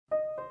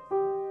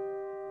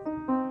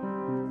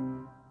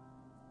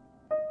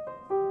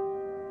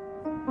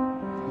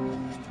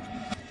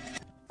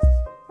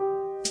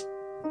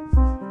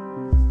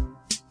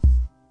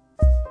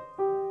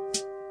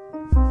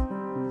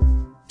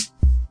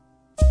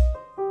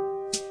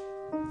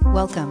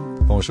Welcome.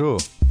 Bonjour.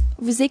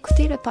 Vous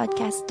écoutez le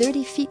podcast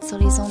Dirty Feet sur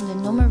les ondes de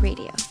No More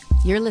Radio.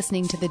 You're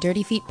listening to the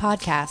Dirty Feet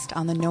podcast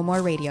on the No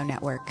More Radio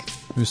Network.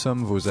 Nous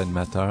sommes vos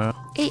animateurs,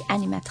 Et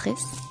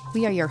animatrices.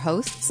 We are your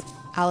hosts,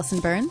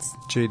 Allison Burns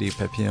JD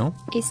Papillon.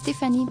 Et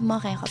Stéphanie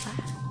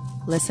Morin-Robert.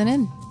 Listen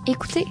in.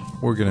 Écoutez.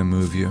 We're gonna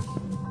move you.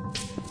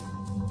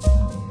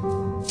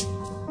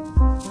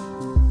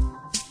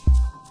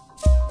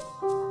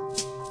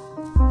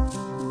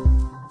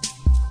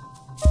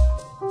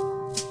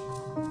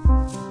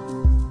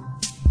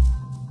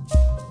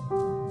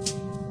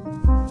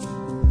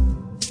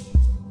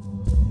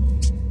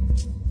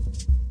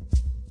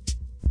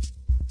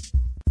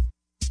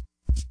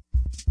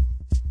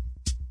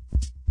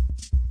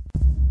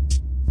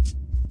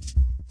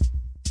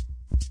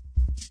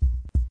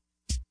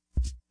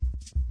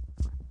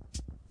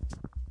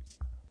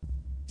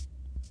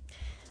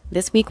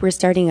 This week, we're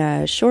starting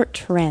a short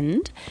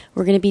trend.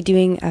 We're going to be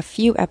doing a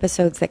few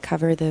episodes that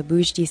cover the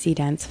Bouge DC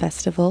Dance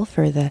Festival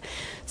for the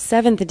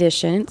 7th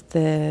edition,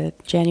 the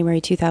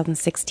January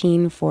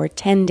 2016, for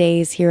 10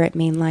 days here at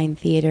Mainline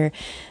Theatre.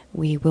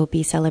 We will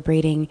be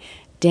celebrating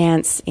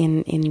dance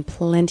in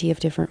plenty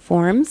of different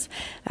forms.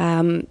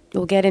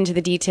 We'll get into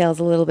the details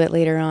a little bit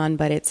later on,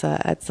 but it's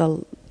a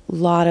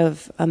lot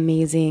of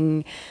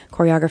amazing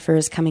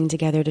choreographers coming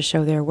together to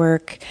show their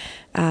work.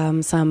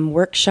 Some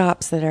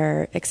workshops that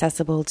are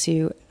accessible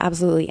to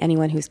absolutely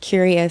anyone who's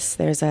curious.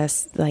 There's a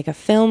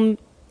film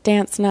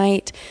dance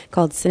night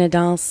called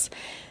Cinedance.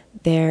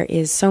 There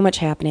is so much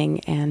happening,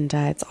 and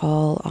it's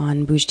all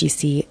on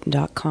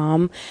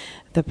bougedc.com.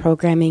 The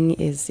programming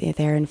is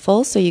there in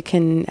full, so you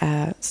can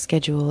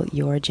schedule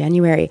your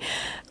January.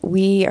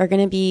 We are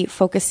going to be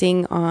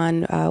focusing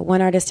on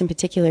one artist in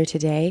particular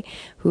today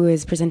who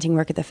is presenting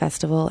work at the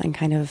festival and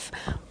kind of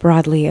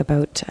broadly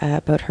about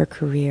her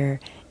career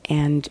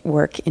and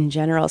work in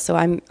general. So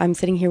I'm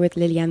sitting here with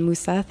Liliane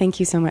Moussa. Thank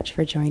you so much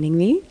for joining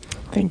me.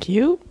 Thank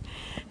you.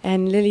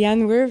 And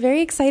Liliane, we're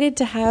very excited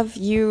to have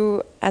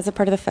you as a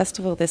part of the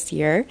festival this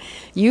year.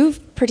 You've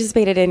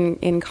participated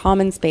in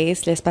Common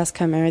Space, L'Espace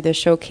Commun, the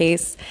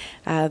showcase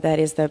that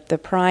is the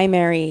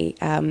primary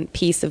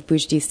piece of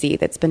Bouge DC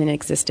that's been in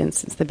existence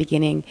since the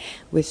beginning,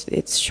 with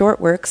its short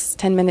works,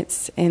 10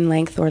 minutes in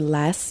length or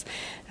less.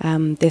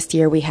 This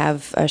year we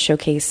have a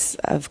showcase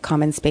of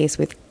Common Space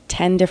with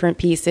 10 different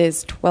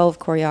pieces, 12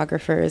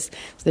 choreographers.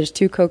 So there's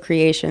 2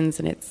 co-creations,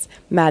 and it's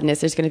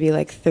madness. There's going to be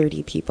like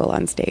 30 people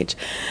on stage.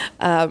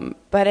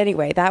 But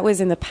anyway, that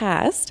was in the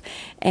past.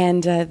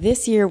 And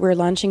this year we're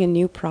launching a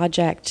new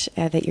project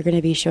that you're going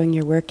to be showing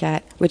your work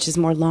at, which is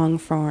more long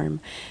form.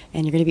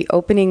 And you're going to be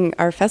opening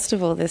our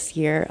festival this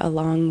year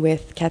along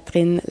with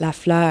Catherine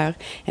Lafleur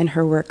and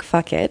her work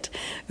Fuck It,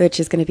 which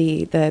is going to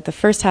be the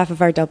first half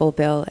of our double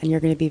bill. And you're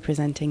going to be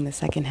presenting the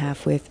second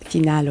half with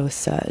Finale au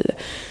Sol.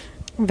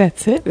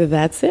 That's it.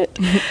 That's it.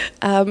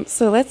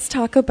 So let's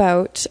talk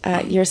about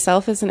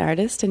yourself as an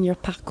artist and your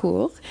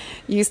parcours.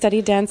 You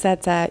studied dance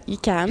at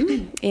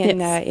UQAM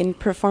in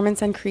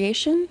performance and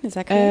creation. Is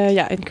that correct?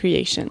 Yeah, in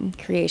creation.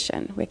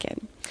 Creation, wicked.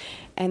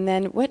 And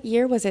then what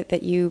year was it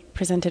that you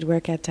presented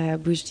work at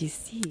Bouge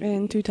DC?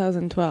 In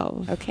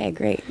 2012. Okay,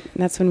 great.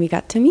 And that's when we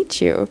got to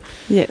meet you.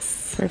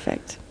 Yes.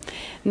 Perfect.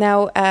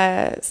 Now,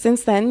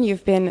 since then,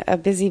 you've been a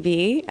busy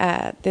bee.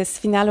 This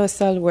Finale au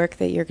Sol work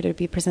that you're going to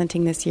be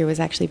presenting this year was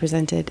actually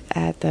presented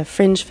at the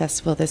Fringe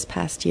Festival this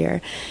past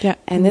year. Yeah,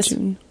 and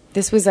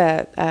this was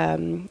a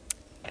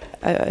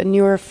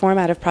newer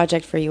format of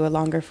project for you, a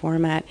longer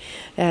format.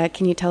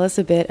 Can you tell us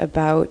a bit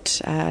about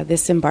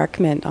this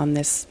embarkment on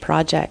this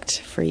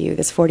project for you,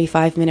 this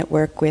 45-minute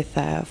work with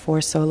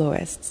 4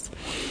 soloists?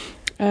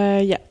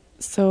 Yeah.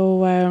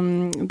 So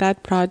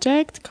that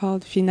project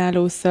called Finale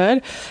au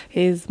Sol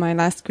is my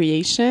last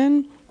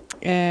creation.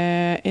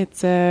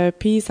 It's a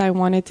piece I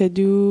wanted to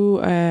do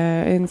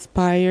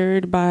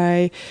inspired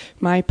by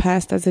my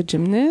past as a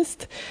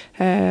gymnast.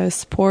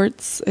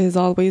 Sports is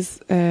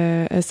always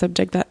a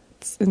subject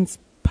that's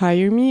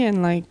inspired me,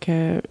 and I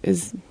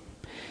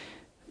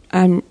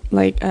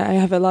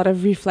have a lot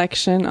of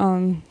reflection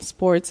on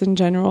sports in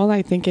general.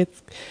 I think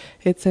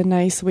it's a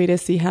nice way to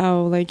see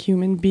how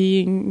human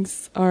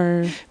beings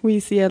are. We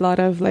see a lot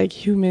of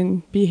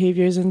human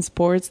behaviors in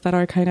sports that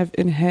are kind of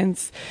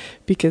enhanced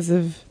because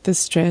of the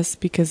stress,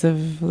 because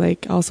of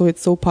also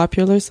it's so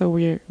popular. So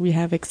we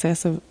have it's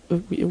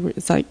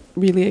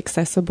really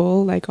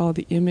accessible, all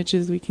the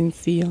images we can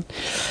see.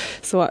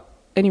 So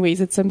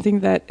anyways, it's something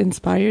that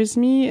inspires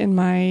me in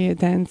my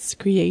dance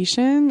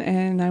creation,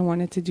 and I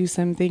wanted to do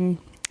something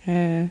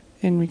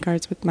in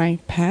regards with my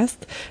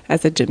past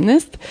as a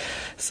gymnast.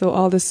 So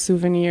all the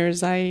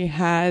souvenirs I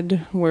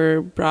had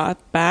were brought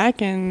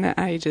back, and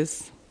I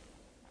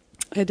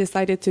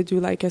decided to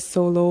do a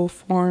solo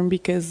form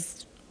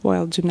because,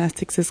 well,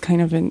 gymnastics is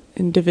kind of an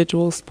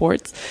individual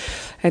sport,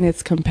 and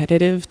it's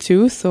competitive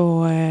too.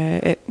 So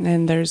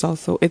and there's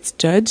also, it's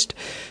judged.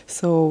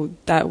 So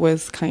that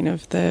was kind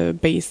of the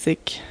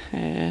basic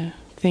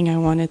thing I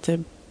wanted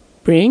to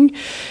bring.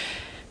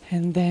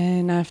 And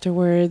then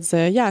afterwards,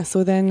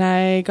 so then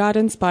I got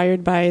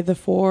inspired by the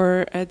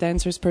four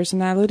dancers'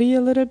 personality a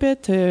little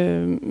bit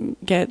to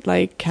get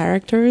like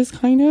characters,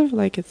 kind of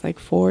like it's like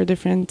four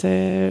different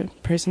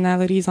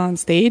personalities on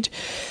stage,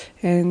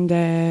 and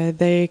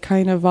they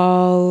kind of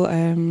all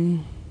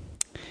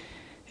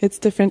it's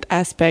different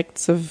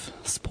aspects of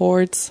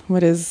sports,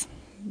 what is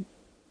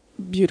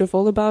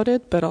beautiful about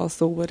it, but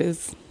also what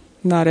is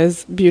not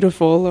as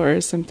beautiful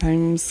or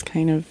sometimes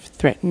kind of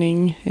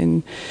threatening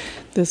in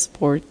the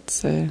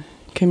sports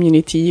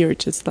community or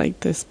just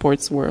like the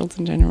sports world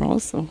in general.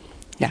 So,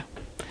 yeah.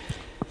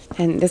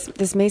 And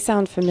this may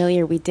sound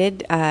familiar. We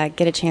did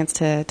get a chance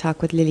to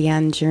talk with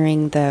Liliane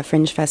during the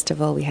Fringe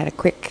Festival. We had a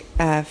quick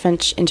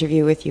French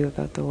interview with you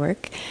about the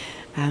work.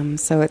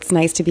 So it's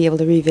nice to be able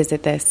to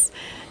revisit this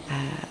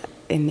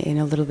in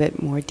a little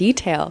bit more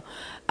detail.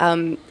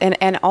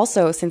 And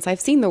also, since I've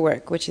seen the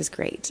work, which is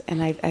great,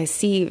 and I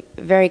see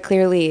very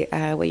clearly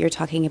what you're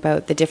talking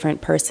about, the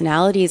different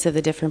personalities of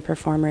the different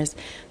performers.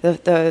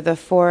 The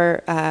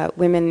four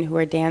women who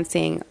are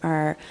dancing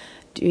are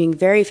doing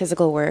very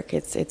physical work.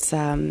 It's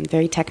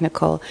very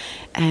technical,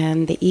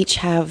 and they each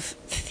have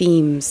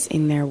themes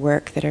in their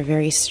work that are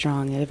very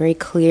strong. They're very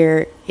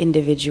clear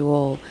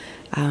individual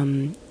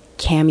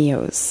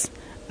cameos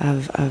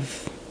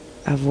of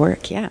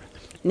work. Yeah.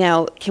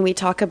 Now, can we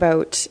talk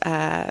about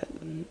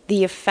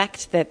the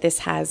effect that this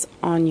has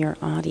on your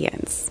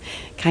audience?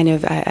 Kind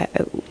of,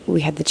 we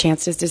had the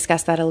chance to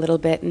discuss that a little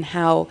bit, and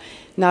how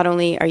not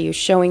only are you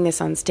showing this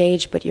on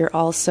stage, but you're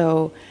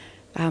also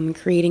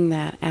creating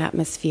that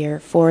atmosphere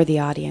for the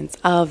audience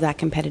of that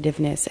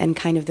competitiveness, and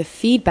kind of the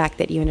feedback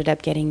that you ended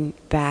up getting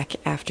back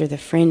after the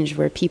Fringe,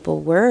 where people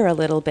were a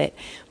little bit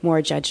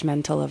more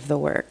judgmental of the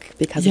work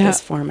because of this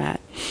format.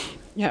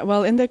 Yeah,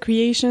 well, in the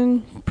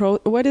creation,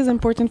 what is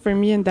important for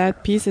me in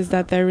that piece is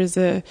that there is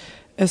a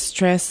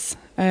stress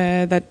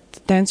that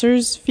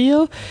dancers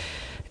feel.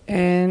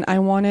 And I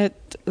wanted,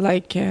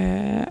 like,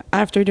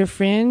 after the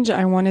Fringe,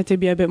 I wanted to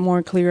be a bit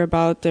more clear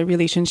about the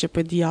relationship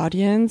with the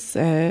audience.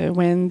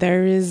 When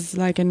there is,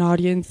 like, an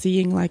audience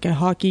seeing, like, a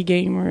hockey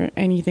game or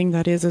anything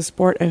that is a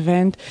sport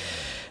event,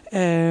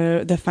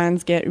 the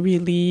fans get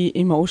really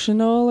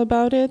emotional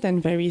about it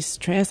and very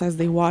stressed as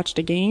they watch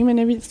the game and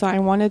everything. So I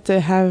wanted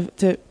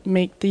to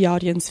make the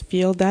audience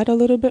feel that a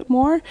little bit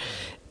more.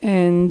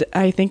 And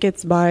I think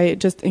it's by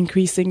just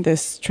increasing the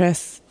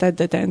stress that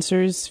the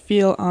dancers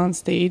feel on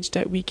stage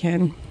that we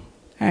can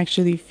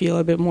actually feel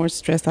a bit more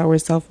stressed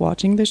ourselves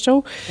watching the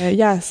show.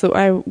 So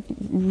I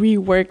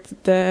reworked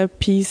the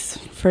piece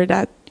for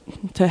that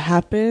to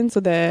happen. So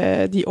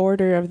the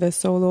order of the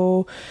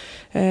solo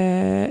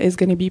is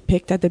going to be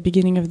picked at the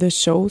beginning of the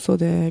show. So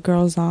the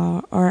girls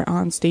are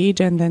on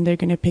stage, and then they're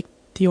going to pick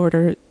the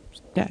order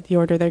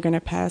they're going to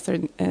pass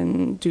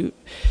and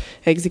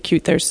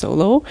execute their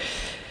solo.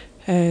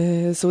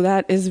 So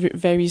that is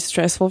very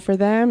stressful for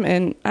them.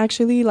 And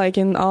actually, like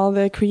in all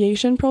the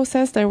creation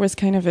process, there was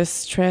kind of a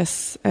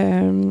stress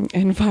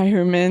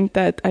environment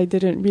that I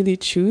didn't really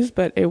choose,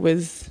 but it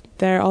was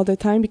there all the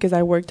time because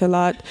I worked a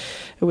lot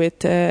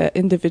with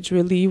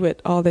individually with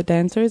all the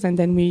dancers, and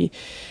then we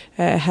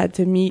had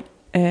to meet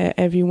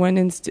everyone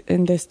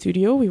in the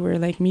studio. We were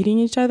like meeting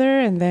each other,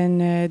 and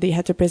then they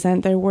had to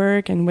present their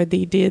work and what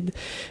they did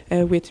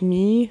with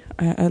me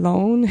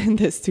alone in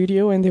the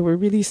studio, and they were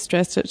really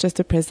stressed just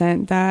to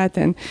present that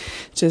and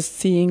just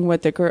seeing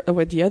what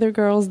the other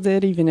girls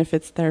did, even if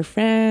it's their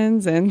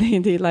friends, and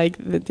they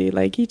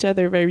like each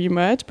other very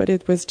much. But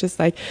it was just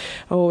like,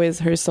 oh, is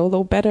her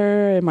solo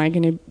better? Am I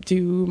gonna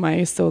do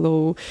my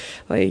solo?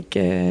 Like,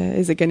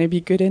 is it gonna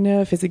be good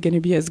enough? Is it gonna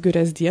be as good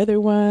as the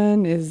other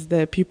one? Is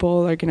the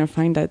people are gonna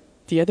find that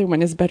the other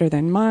one is better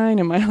than mine?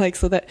 Am I like,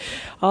 so that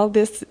all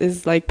this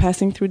is like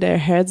passing through their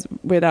heads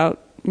without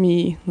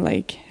me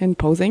like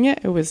imposing it.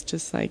 It was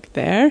just like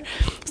there.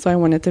 So I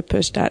wanted to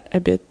push that a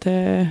bit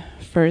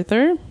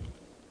further.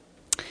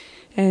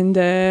 And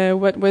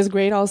what was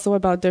great also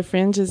about the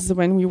Fringe is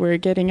when we were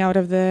getting out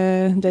of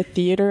the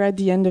theater at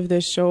the end of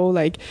the show,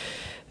 like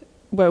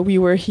what we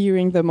were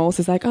hearing the most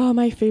is like, oh,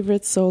 my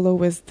favorite solo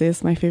was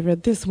this,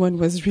 this one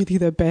was really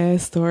the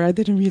best, or I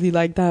didn't really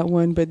like that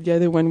one, but the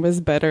other one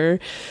was better.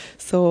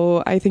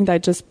 So I think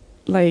that just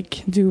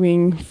like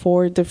doing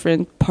 4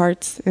 different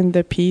parts in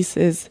the piece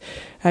is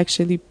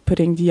actually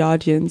putting the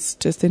audience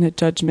just in a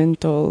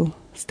judgmental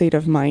state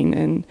of mind,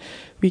 and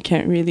we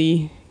can't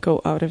really go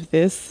out of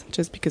this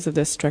just because of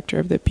the structure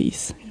of the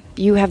piece.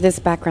 You have this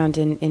background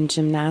in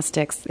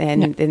gymnastics,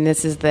 and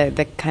this is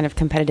the kind of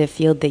competitive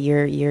field that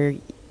you're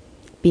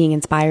being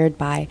inspired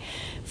by.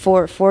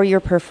 For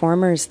your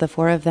performers, the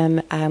 4 of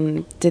them,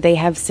 do they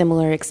have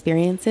similar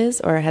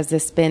experiences, or has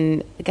this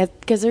been,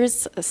 because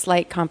there's a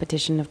slight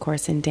competition, of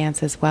course, in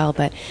dance as well,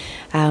 but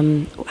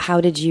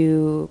how did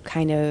you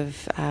kind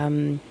of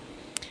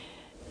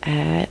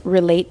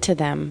relate to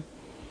them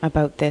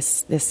about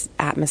this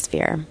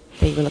atmosphere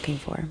that you were looking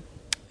for?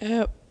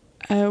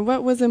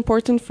 What was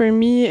important for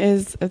me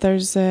is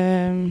there's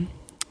 3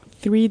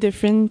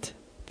 different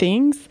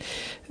things.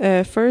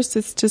 First,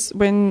 it's just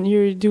when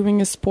you're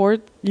doing a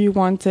sport, you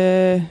want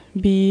to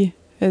be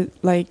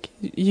like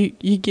you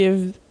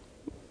give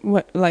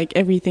what like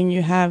everything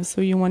you have, so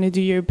you want to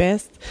do your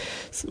best.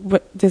 So,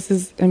 but this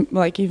is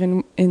like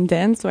even in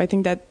dance, so I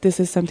think that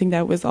this is something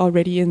that was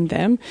already in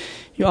them.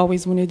 You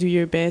always want to do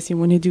your best, you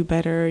want to do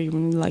better, you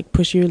want to like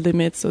push your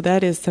limits. So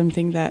that is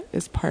something that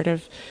is part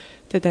of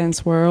the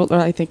dance world, or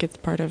I think it's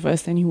part of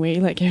us anyway.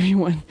 Like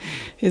everyone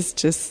is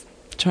just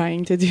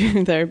trying to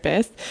do their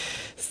best.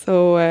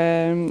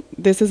 So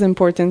this is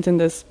important in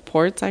the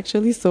sports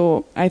actually.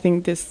 So I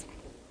think this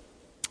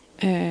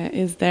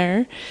is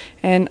there.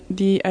 And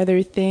the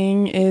other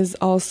thing is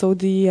also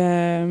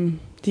the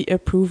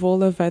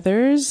approval of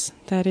others.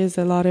 That is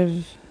a lot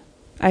of,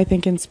 I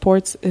think in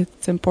sports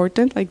it's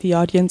important, like the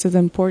audience is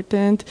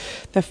important,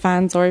 the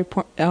fans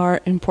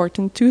are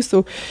important too,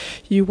 so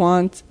you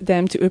want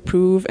them to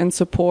approve and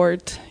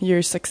support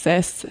your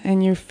success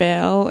and your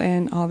fail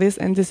and all this,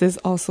 and this is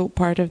also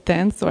part of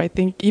dance. So I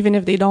think even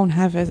if they don't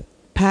have a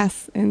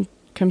pass in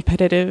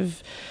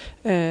competitive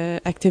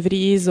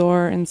activities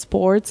or in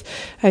sports,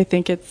 I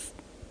think it's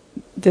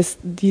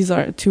these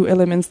are two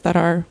elements that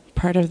are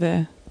part of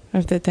the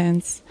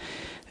dance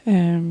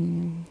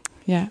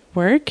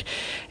work.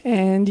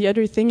 And the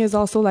other thing is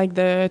also like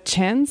the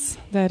chance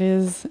that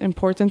is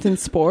important in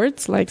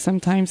sports. Like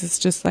sometimes it's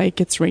just like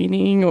it's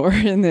raining, or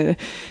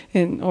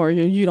or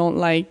you don't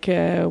like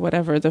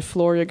whatever the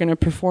floor you're going to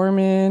perform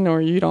in,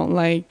 or you don't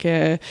like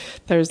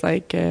there's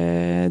like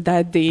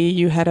that day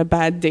you had a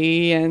bad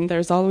day, and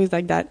there's always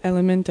like that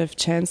element of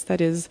chance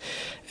that is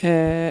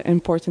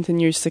important in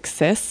your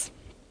success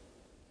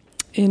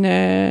in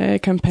a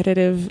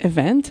competitive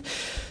event.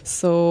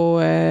 So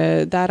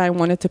that I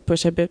wanted to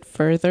push a bit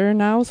further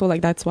now. So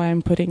like that's why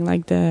I'm putting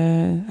like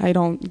I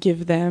don't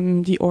give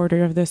them the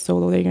order of the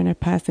solo they're going to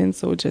pass in.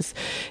 So just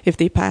if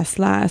they pass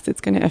last,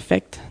 it's going to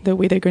affect the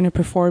way they're going to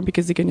perform,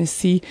 because they're going to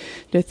see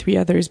the three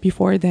others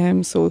before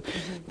them. So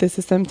this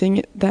is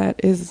something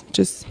that is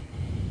just,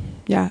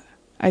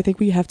 I think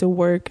we have to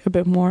work a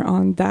bit more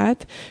on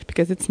that,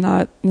 because it's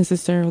not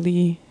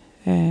necessarily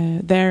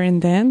there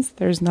in dance.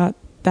 There's not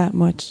that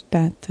much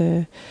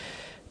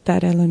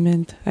that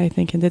element, I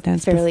think, in the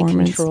dance fairly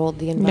performance. Controlled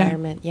the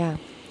environment. Yeah,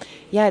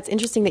 it's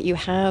interesting that you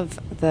have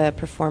the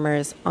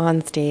performers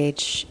on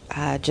stage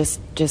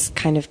just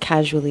kind of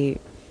casually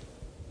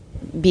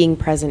being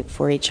present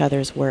for each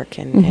other's work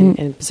and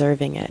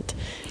observing it,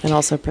 and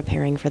also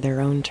preparing for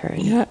their own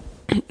turn.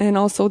 And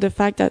also the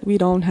fact that we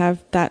don't have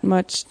that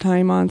much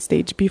time on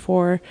stage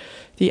before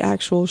the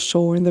actual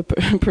show and the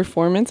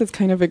performance is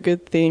kind of a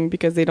good thing,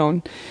 because they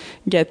don't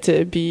get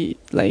to be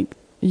like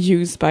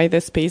used by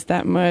the space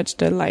that much,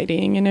 the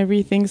lighting and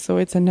everything. So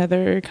it's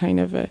another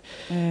kind of a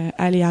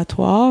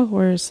aléatoire,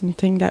 or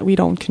something that we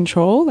don't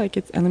control, like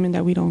it's element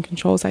that we don't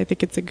control. So I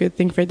think it's a good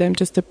thing for them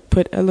just to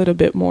put a little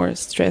bit more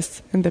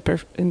stress in the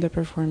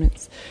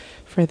performance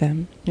for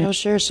them. Yeah. Oh,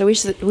 sure. So we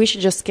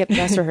should just skip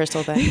dress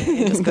rehearsal then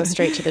and just go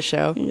straight to the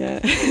show.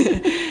 Yeah.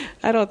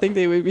 I don't think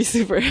they would be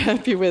super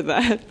happy with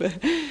that, but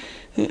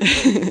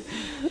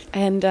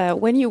And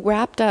when you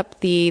wrapped up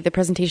the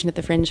presentation at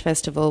the Fringe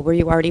Festival, were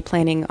you already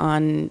planning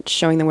on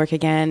showing the work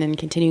again and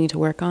continuing to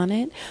work on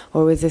it,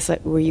 or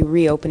were you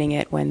reopening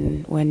it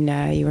when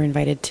you were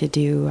invited to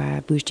do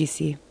Bouge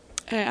d'ici?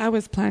 I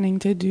was planning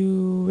to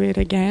do it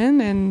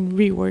again and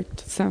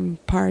reworked some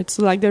parts.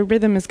 So, like the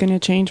rhythm is going to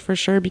change for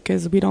sure,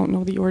 because we don't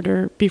know the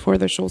order before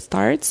the show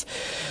starts.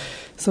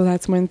 So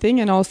that's one thing.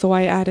 And also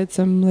I added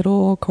some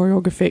little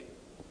choreographic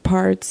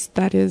parts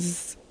that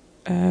is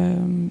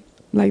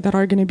like that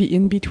are going to be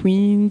in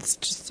between,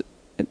 just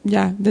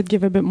that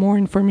give a bit more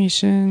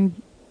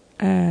information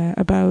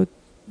about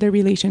the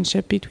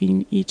relationship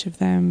between each of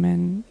them.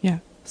 And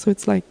so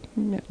it's like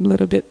a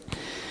little bit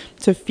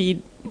to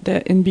feed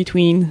the in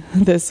between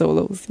the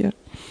solos.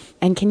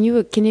 And can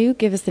you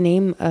give us the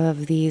name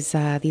of these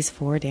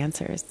four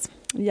dancers?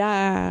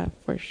 Yeah,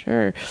 for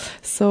sure.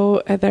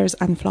 So there's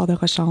Anne-Fleur de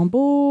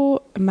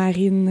Rochambeau,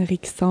 Marine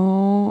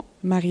Rixon,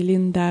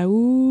 Marilyn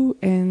Daou,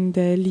 and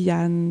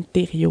Liane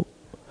Thériault.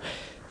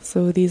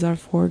 So these are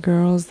four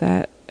girls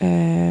that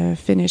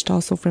finished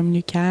also from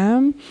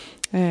NUCAM.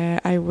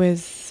 I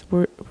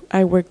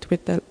worked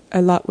with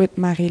a lot with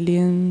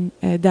Marilyn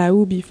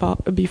Daou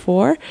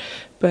before,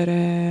 but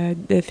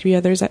the three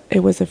others,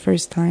 it was the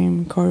first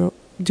time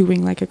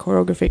doing like a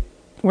choreographic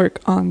work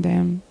on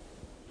them.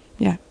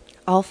 Yeah.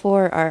 All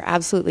four are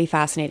absolutely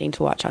fascinating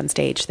to watch on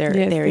stage. They're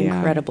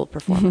incredible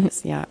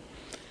performers. Yeah.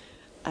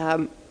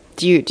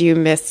 Do you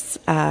miss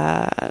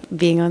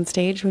being on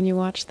stage when you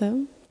watch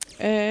them?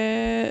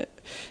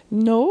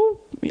 No,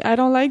 I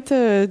don't like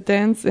to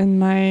dance in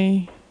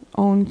my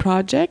own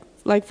project.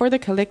 Like for the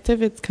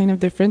collective, it's kind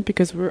of different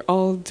because we're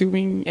all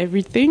doing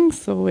everything,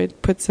 so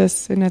it puts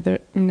us in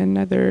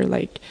another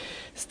like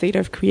state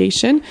of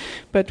creation.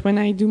 But when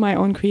I do my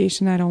own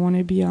creation, I don't want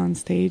to be on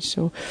stage.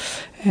 So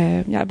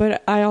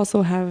but I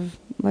also have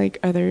like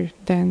other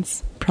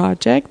dance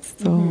projects.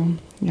 So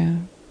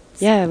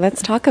yeah,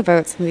 let's talk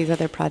about some of these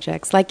other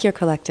projects, like your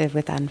collective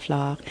with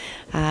Anne-Fleur.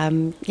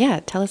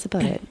 Tell us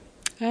about it.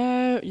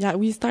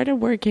 We started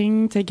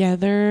working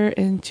together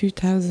in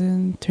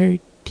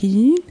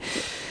 2013.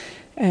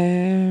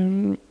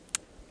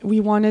 We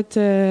wanted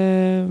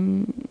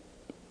to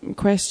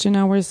question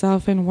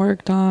ourselves and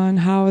worked on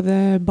how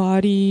the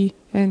body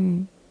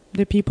and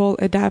the people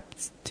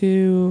adapt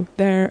to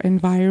their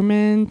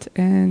environment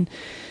and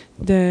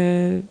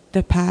the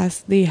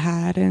past they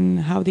had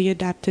and how they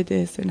adapted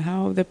this and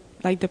how the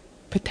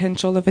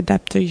potential of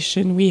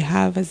adaptation we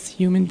have as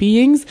human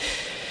beings.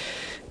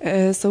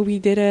 So we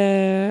did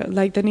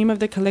the name of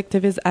the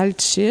collective is Alt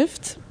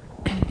Shift,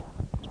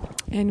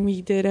 and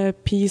we did a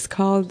piece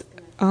called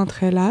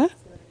Entrelacs.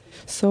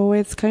 So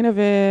it's kind of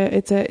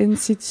it's an in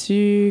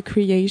situ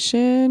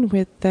creation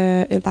with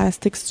the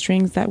elastic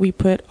strings that we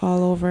put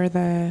all over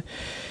the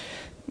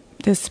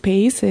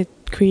space. It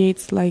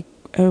creates like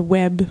a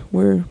web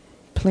we're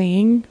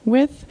playing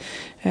with,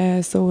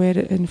 so it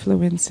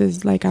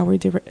influences like our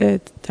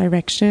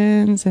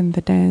directions and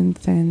the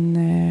dance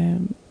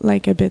and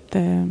like a bit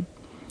the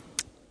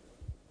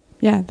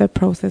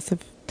process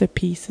of the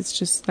piece. It's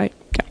just like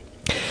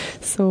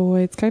so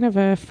it's kind of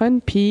a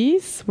fun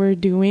piece we're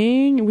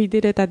doing. We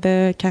did it at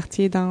the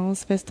Quartier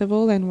Danse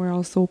Festival, and we're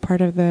also part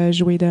of the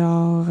Jouer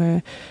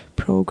Dehors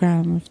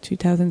program of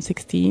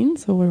 2016.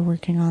 So we're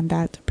working on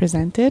that to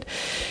present it.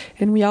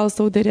 And we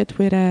also did it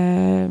with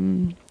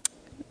Art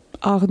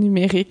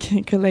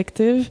Numérique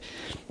Collective.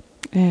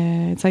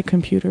 It's like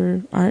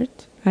computer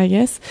art, I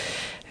guess.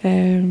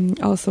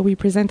 Also, we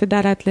presented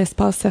that at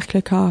l'Espace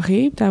Cercle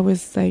Carré. That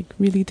was like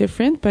really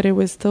different, but it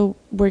was still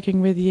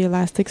working with the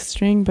elastic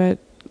string, but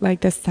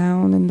like the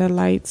sound and the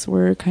lights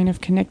were kind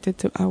of connected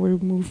to our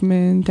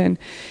movement. And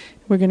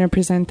we're going to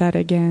present that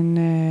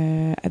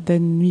again at the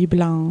Nuit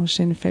Blanche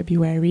in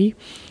February.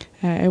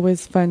 It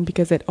was fun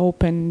because it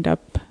opened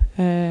up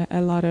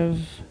a lot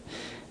of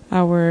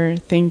our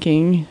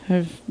thinking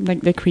of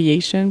like the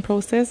creation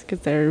process, because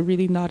they're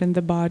really not in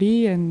the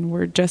body and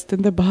we're just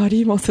in the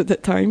body most of the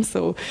time.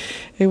 So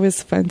it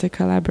was fun to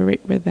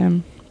collaborate with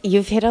them.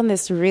 You've hit on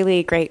this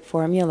really great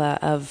formula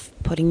of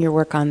putting your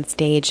work on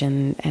stage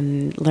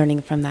and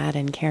learning from that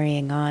and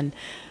carrying on.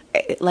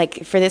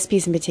 Like for this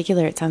piece in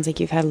particular, it sounds like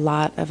you've had a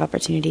lot of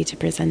opportunity to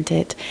present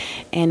it.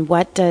 And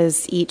what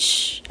does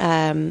each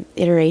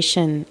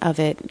iteration of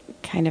it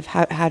kind of,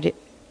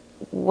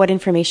 what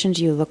information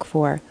do you look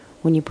for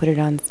when you put it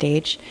on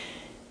stage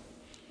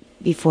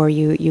before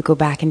you go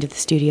back into the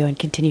studio and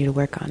continue to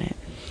work on it?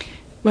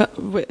 Well,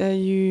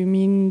 you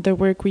mean the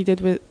work we did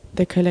with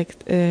the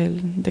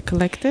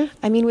collective?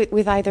 I mean,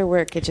 with either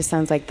work, it just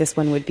sounds like this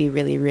one would be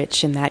really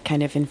rich in that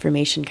kind of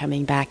information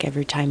coming back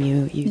every time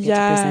you get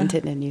to present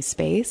it in a new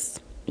space.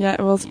 Yeah,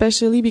 well,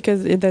 especially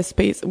because in the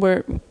space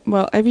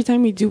every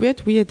time we do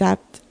it, we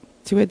adapt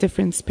to a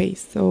different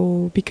space.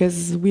 So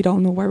because we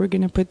don't know where we're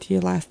going to put the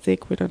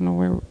elastic, we don't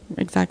know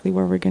exactly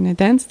where we're going to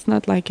dance. It's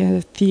not like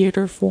a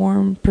theater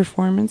form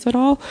performance at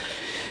all.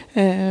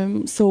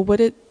 So what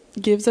it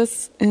gives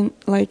us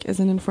as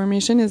an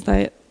information is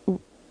that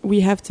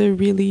we have to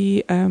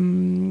really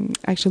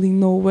actually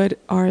know what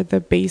are the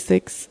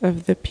basics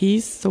of the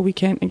piece, so we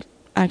can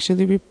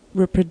actually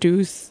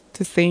reproduce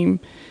the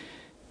same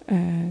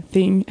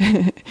thing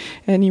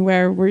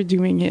anywhere we're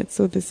doing it.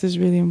 So this is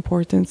really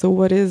important. So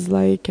what is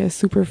like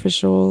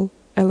superficial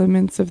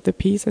elements of the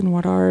piece and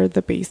what are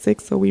the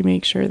basics, so we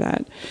make sure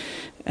that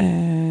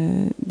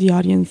the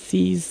audience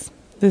sees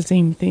the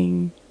same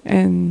thing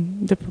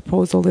and the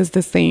proposal is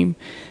the same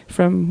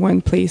from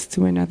one place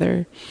to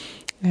another.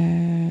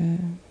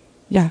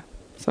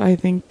 So I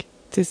think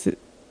this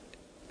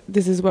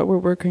is what we're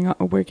working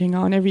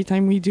on. Every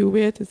time we do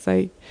it, it's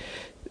like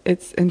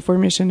it's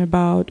information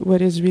about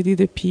what is really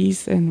the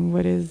piece and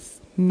what is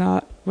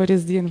not, what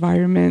is the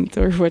environment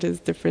or what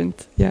is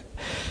different. Yeah,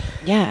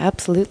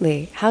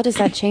 absolutely. How does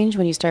that change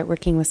when you start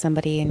working with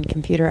somebody in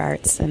computer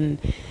arts and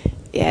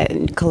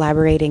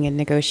collaborating and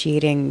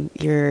negotiating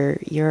your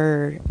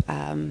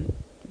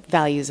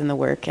values in the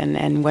work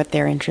and what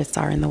their interests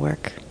are in the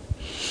work?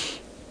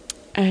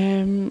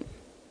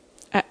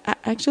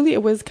 Actually,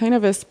 it was kind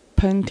of a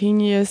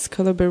spontaneous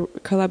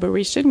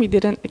collaboration. We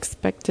didn't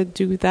expect to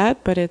do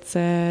that, but it's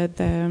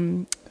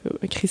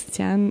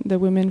Christiane, the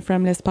woman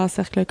from l'Espace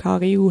Cercle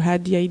Carré, who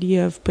had the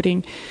idea of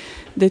putting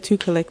the two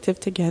collective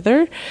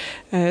together.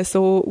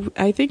 So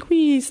I think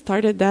we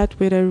started that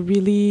with a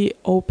really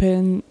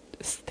open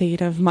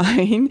state of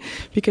mind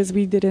because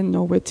we didn't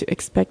know what to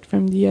expect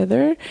from the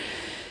other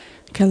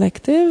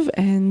collective,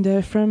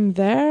 and from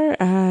there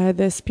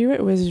the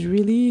spirit was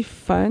really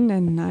fun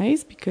and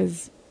nice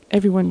because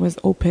everyone was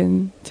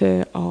open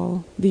to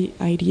all the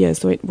ideas,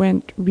 so it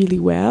went really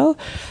well.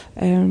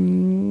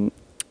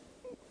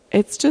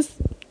 It's just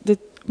that,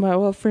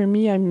 well, for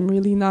me, I'm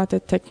really not a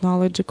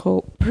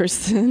technological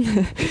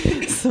person,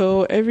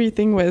 so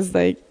everything was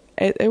like,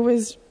 it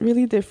was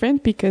really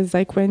different because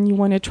like when you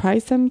want to try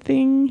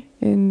something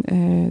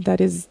in that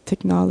is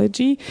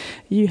technology,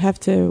 you have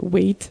to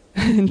wait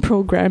and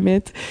program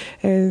it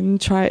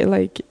and try,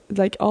 like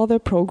all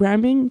the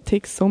programming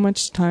takes so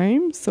much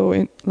time.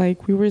 So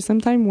like we were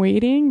sometime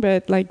waiting,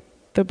 but like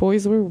the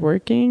boys were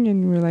working,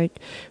 and we're like,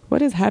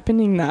 what is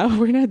happening now?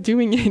 We're not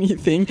doing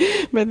anything.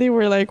 But they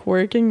were like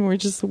working. We're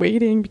just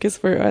waiting, because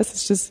for us,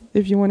 it's just,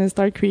 if you want to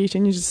start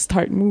creation, you just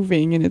start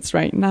moving, and it's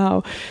right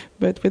now.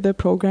 But with the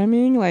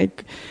programming,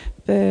 like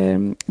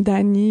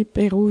Danny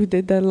Perrault, who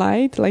did the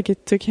light, like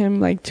it took him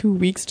like 2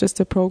 weeks just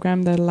to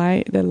program the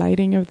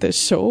lighting of the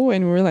show.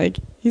 And we're like,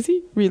 is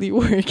he really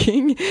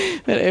working?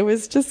 But it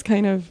was just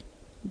kind of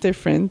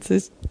different.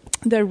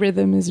 The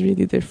rhythm is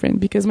really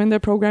different, because when the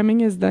programming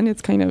is done,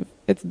 it's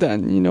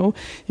done, you know.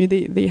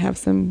 They have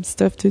some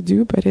stuff to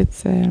do, but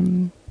it's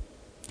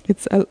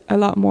a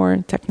lot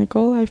more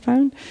technical, I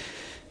found.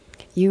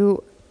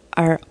 You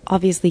are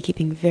obviously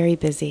keeping very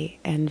busy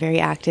and very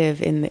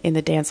active in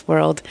the dance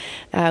world,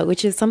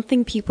 which is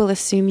something people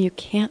assume you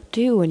can't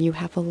do when you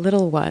have a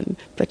little one,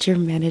 but you're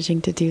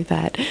managing to do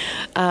that.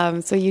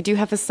 So you do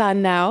have a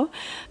son now,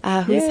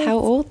 who's how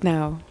old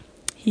now?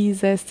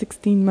 He's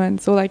 16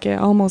 months, so like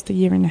almost a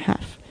year and a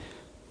half.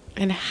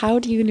 And how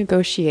do you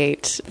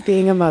negotiate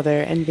being a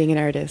mother and being an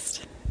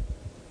artist?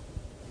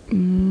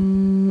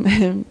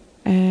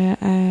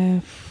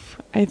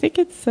 I think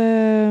it's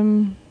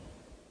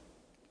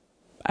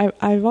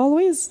I've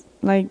always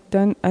like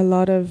done a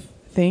lot of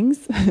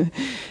things,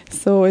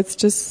 so it's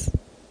just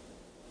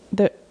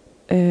that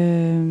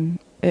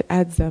it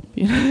adds up,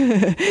 you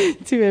know,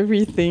 to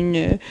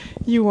everything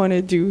you want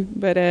to do.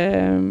 But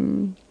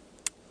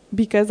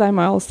because I'm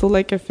also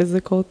like a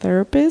physical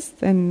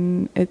therapist,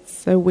 and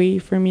it's a way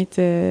for me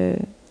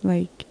to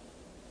like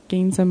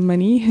gain some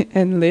money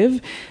and live,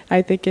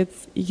 I think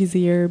it's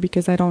easier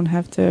because I don't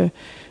have to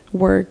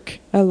work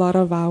a lot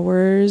of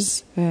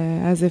hours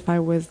as if I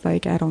was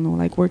like, I don't know,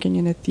 like working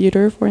in a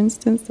theater, for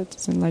instance, that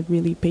doesn't like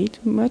really pay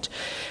too much.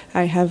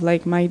 I have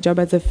like my job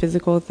as a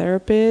physical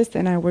therapist,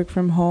 and I work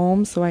from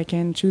home, so I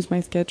can choose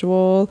my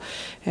schedule.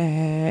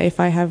 If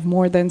I have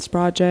more dance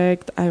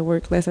project, I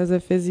work less as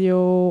a physio,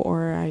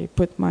 or I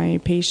put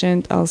my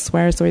patient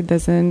elsewhere, so it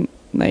doesn't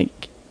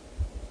like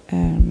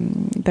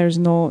there's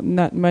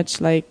not much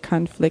like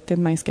conflict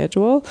in my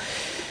schedule.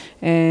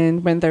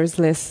 And when there's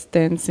less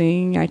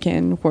dancing, I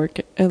can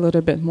work a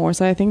little bit more.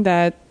 So I think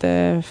that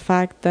the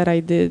fact that I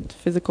did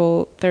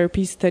physical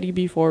therapy study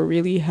before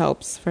really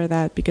helps for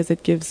that, because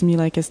it gives me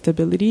like a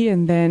stability.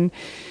 And then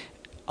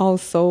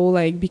also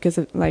like, because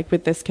of, like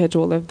with the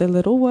schedule of the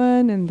little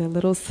one and the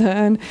little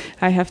son,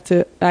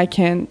 I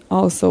can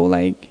also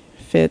like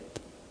fit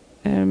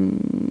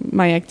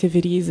my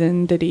activities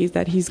in the days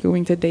that he's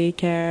going to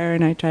daycare,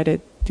 and I try to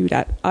do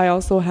that. I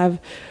also have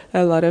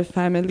a lot of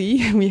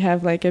family. We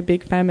have like a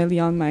big family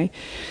on my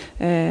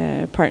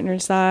partner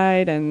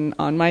side and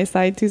on my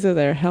side too, so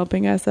they're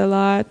helping us a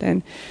lot.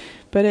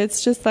 But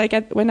it's just like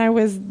when I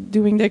was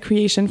doing the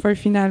creation for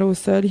Finale au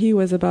Sol, he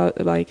was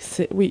about like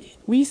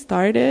we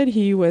started.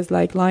 He was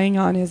like lying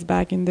on his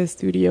back in the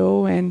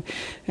studio and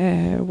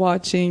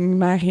watching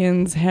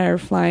Marianne's hair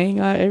flying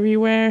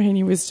everywhere, and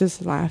he was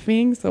just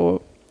laughing.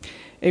 So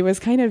it was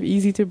kind of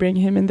easy to bring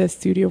him in the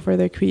studio for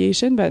the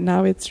creation, but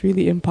now it's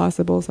really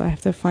impossible. So I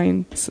have to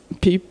find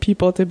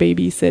people to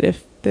babysit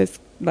if this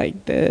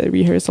like the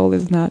rehearsal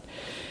is not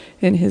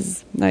in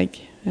his like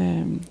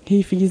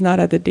if he's not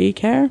at the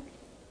daycare.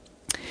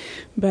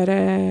 But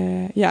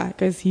yeah,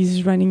 because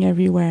he's running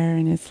everywhere,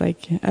 and it's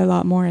like a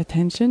lot more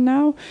attention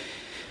now.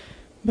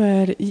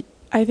 But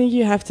I think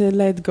you have to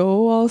let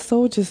go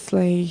also. Just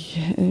like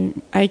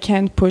I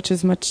can't put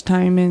as much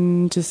time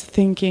in just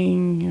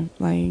thinking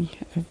like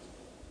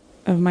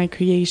of my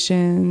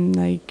creation,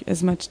 like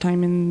as much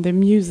time in the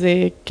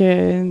music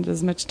and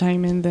as much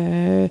time in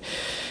the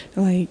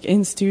like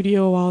in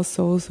studio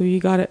also. So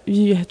you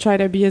try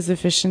to be as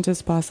efficient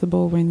as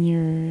possible when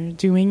you're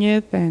doing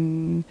it,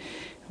 and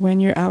when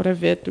you're out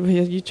of it,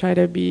 you try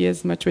to be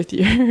as much with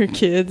your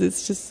kids.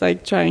 It's just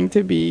like trying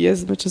to be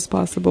as much as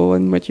possible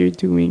in what you're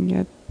doing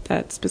at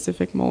that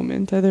specific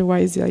moment.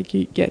 Otherwise, like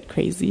you get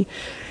crazy,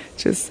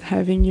 just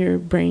having your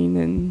brain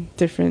in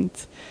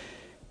different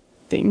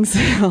things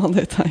all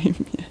the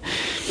time.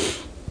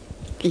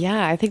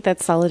 Yeah, I think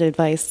that's solid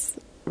advice,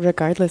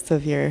 regardless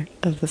of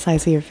the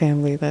size of your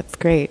family. That's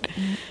great.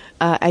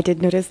 I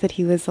did notice that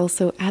he was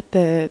also at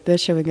the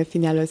showing of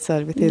Finale au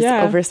Sol with his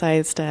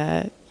oversized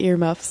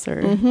earmuffs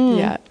or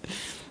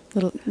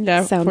little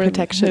sound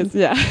protection.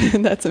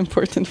 That's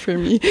important for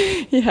me.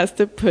 He has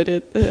to put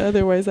it,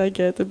 otherwise I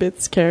get a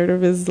bit scared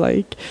of his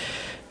like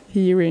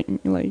hearing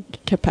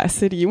like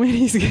capacity when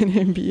he's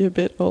gonna be a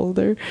bit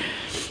older.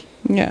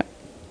 Yeah.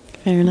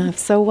 Fair enough.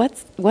 So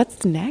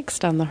what's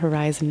next on the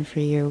horizon for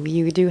you?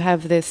 You do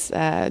have this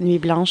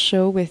Nuit Blanche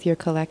show with your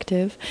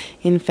collective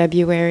in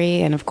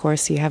February, and of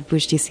course you have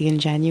Bouge d'ici in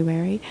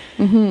January.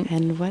 Mm-hmm.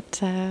 And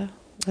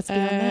What's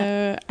beyond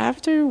that?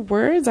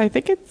 Afterwards, I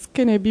think it's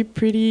going to be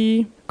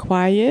pretty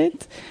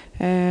quiet.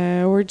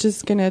 We're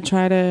just going to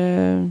try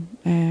to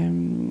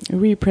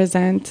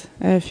represent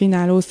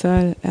Finale au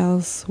Sol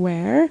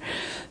elsewhere.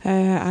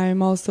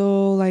 I'm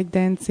also like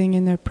dancing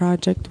in a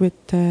project with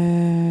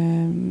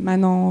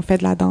Manon Fait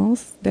de la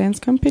Danse dance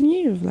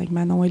company of like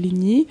Manon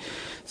Oligny.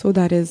 So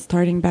that is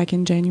starting back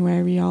in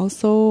January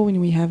also. And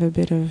we have a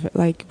bit of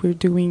like, we're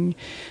doing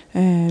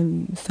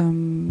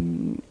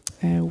some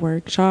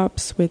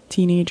workshops with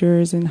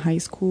teenagers in high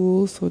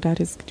school. So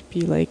that is going to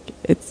be like,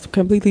 it's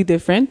completely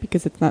different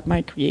because it's not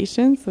my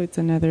creation. So it's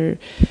another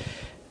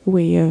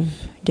way of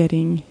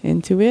getting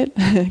into it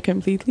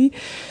completely.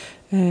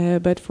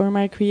 But for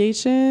my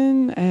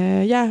creation,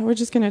 we're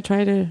just going to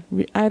try to,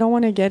 I don't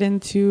want to get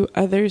into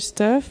other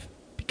stuff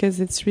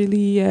because it's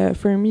really,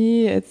 for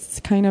me,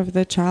 it's kind of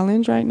the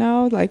challenge right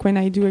now. Like when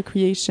I do a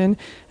creation,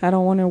 I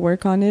don't want to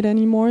work on it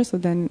anymore. So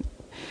then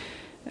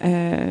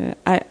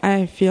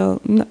I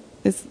feel,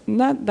 it's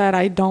not that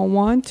I don't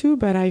want to,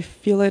 but I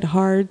find it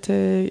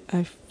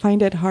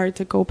hard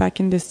to go back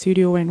in the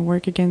studio and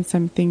work against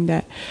something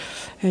that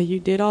you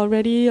did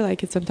already.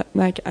 Like it's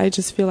like I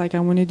just feel like I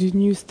want to do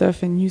new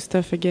stuff and new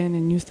stuff again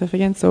and new stuff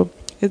again. So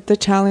it's the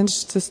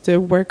challenge just to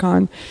work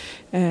on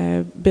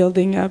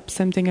building up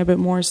something a bit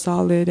more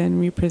solid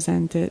and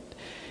represent it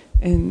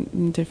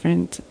in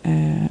different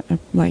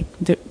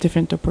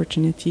different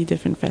opportunity,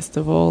 different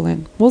festival,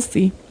 and we'll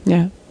see.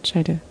 Yeah,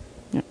 try to.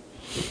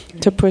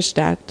 To push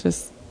that,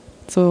 just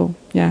so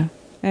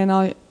and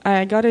I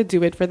gotta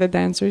do it for the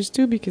dancers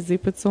too because they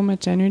put so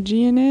much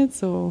energy in it.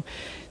 So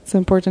it's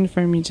important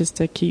for me just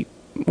to keep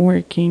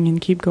working and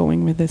keep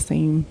going with the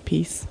same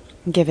piece.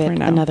 Give it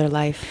another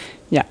life.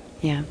 Yeah.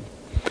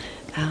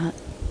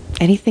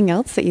 Anything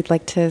else that you'd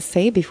like to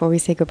say before we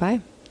say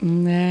goodbye?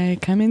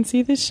 Come and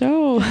see the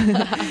show.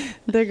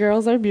 The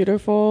girls are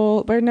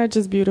beautiful. They're not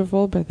just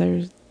beautiful, but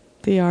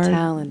they are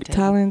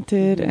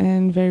talented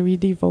and very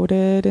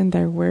devoted in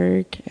their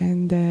work,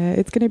 and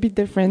it's going to be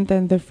different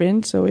than the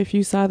Fringe. So if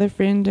you saw the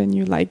Fringe and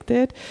you liked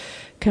it,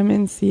 come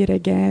and see it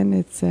again.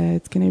 It's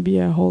going to be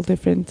a whole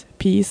different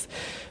piece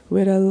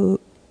with a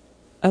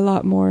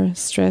lot more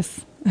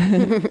stress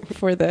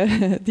for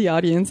the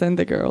audience and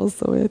the girls.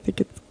 So I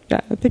think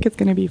it's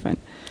going to be fun.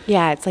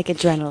 Yeah, it's like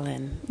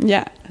adrenaline.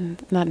 Yeah,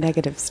 not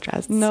negative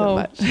stress. No. So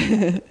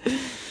much.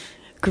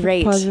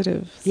 Great.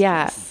 Positive.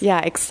 Yeah,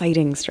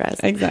 exciting stress.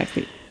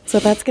 Exactly. So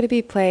that's going to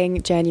be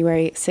playing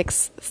January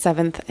 6th,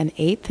 7th, and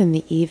 8th in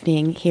the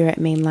evening here at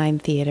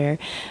Mainline Theatre.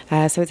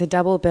 So it's a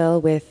double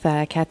bill with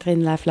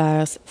Catherine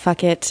Lafleur's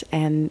Fuck It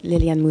and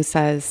Liliane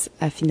Moussa's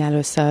Finale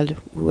au Sol,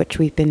 which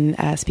we've been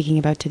speaking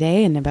about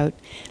today, and about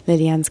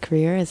Liliane's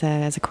career as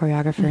a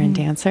choreographer and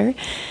dancer.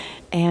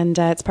 And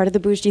it's part of the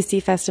Bouge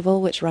DC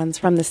Festival, which runs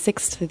from the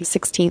 6th to the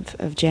 16th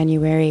of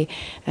January.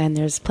 And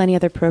there's plenty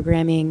other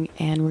programming,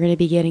 and we're going to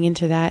be getting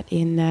into that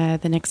in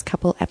the next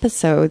couple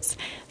episodes.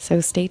 So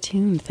stay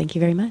tuned. Thank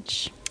you very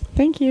much.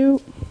 Thank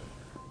you.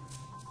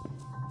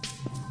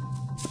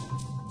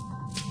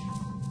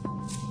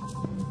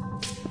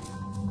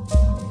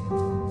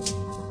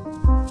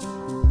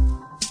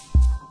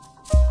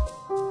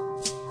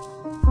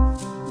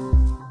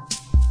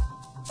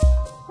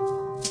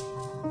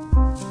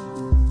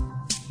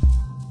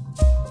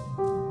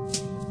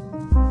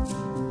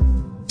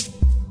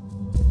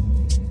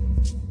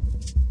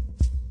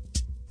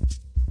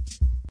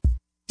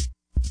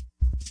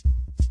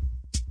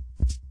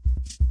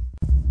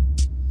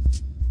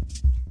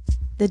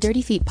 The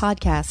Dirty Feet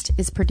podcast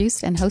is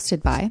produced and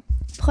hosted by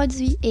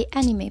Produit et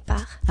animé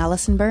par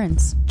Allison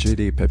Burns,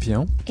 JD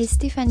Papillon, et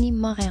Stéphanie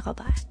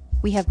Morin-Robert.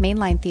 We have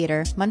Mainline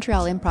Theatre,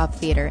 Montreal Improv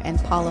Theatre,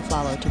 and Paula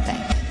Flalo to thank.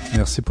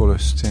 Merci pour le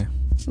soutien.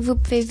 Vous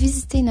pouvez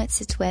visiter notre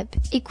site web,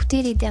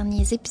 écouter les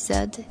derniers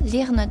épisodes,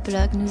 lire notre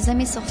blog, nous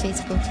aimer sur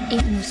Facebook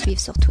et nous suivre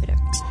sur Twitter.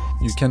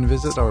 You can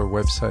visit our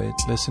website,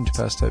 listen to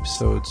past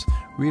episodes,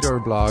 read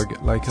our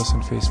blog, like us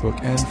on Facebook,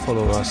 and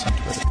follow us on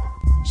Twitter.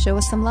 Show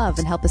us some love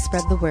and help us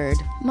spread the word.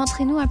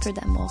 Montrez-nous un peu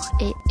d'amour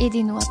et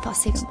aidez-nous à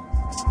passer le mot.